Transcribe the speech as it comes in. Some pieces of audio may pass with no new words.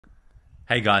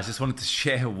Hey guys, just wanted to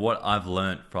share what I've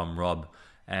learned from Rob.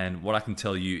 And what I can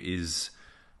tell you is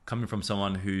coming from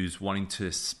someone who's wanting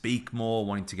to speak more,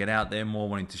 wanting to get out there more,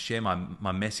 wanting to share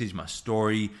my message, my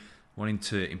story, wanting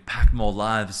to impact more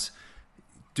lives,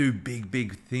 do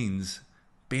big things.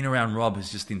 Being around Rob has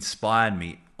just inspired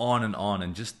me on,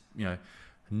 and just,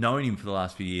 knowing him for the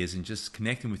last few years and just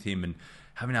connecting with him and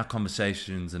having our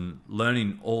conversations and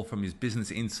learning all from his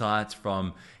business insights,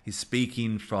 from his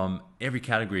speaking, from every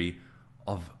category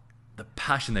of the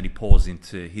passion that he pours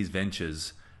into his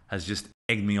ventures has just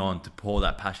egged me on to pour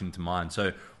that passion into mine.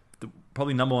 So the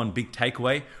probably number one big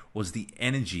takeaway was the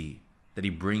energy that he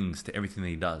brings to everything that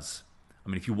he does. I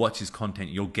mean, if you watch his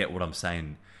content, you'll get what I'm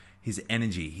saying. His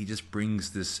energy, he just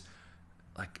brings this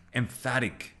like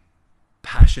emphatic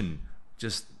passion,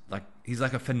 just like he's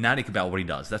like a fanatic about what he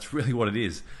does. That's really what it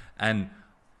is. And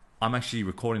I'm actually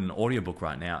recording an audiobook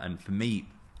right now, and for me,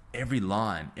 every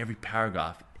line, every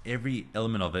paragraph, every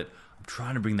element of it, I'm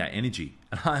trying to bring that energy.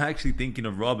 And I'm actually thinking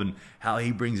of Rob and how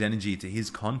he brings energy to his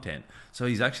content. So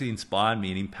he's actually inspired me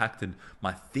and impacted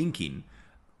my thinking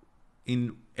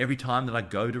in every time that I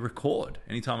go to record.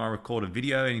 Anytime I record a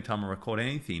video, anytime I record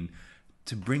anything,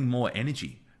 to bring more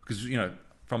energy. Because,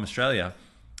 from Australia,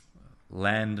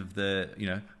 land of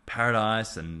the,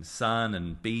 paradise and sun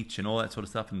and beach and all that sort of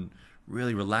stuff, and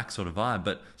really relaxed sort of vibe.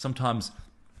 But sometimes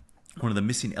one of the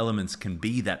missing elements can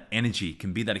be that energy,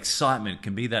 can be that excitement,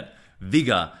 can be that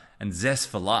vigor and zest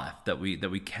for life that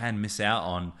we can miss out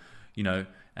on,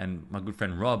 and my good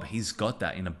friend Rob, he's got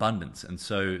that in abundance. And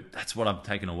so that's what I'm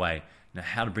taking away,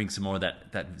 how to bring some more of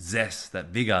that zest, that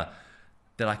vigor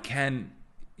that I can,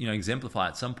 exemplify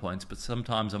at some points, but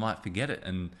sometimes I might forget it.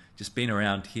 And just being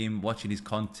around him, watching his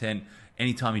content,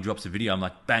 anytime he drops a video, I'm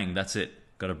like, bang, that's it.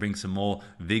 Got to bring some more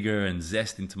vigor and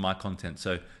zest into my content.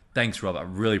 So thanks, Rob. I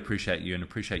really appreciate you and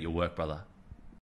appreciate your work, brother.